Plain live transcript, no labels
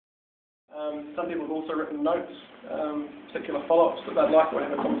Some people have also written notes, particular follow-ups that they'd like to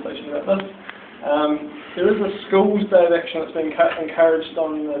have a conversation about this. There is a schools day of action that's been encouraged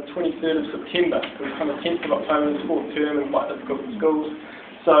on the 23rd of September, because on the 10th of October is fourth term and quite difficult for schools.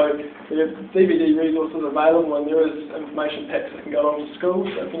 So there are DVD resources available, and there is information packs that can go along to schools.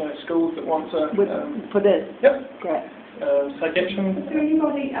 So if you know schools that want to for this. Yep. Great. Take action. Is there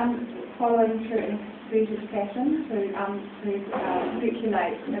anybody following through an expedited fashion to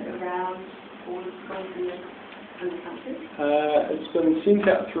circulate it around all the schools in the country? It's been sent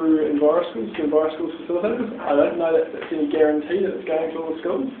out through EnviroSchools, to EnviroSchools facilitators. I don't know that it's any guarantee that it's going to all the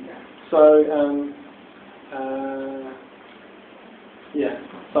schools. So yeah,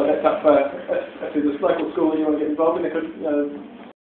 so that's up for if there's a local school you want to get involved in, they could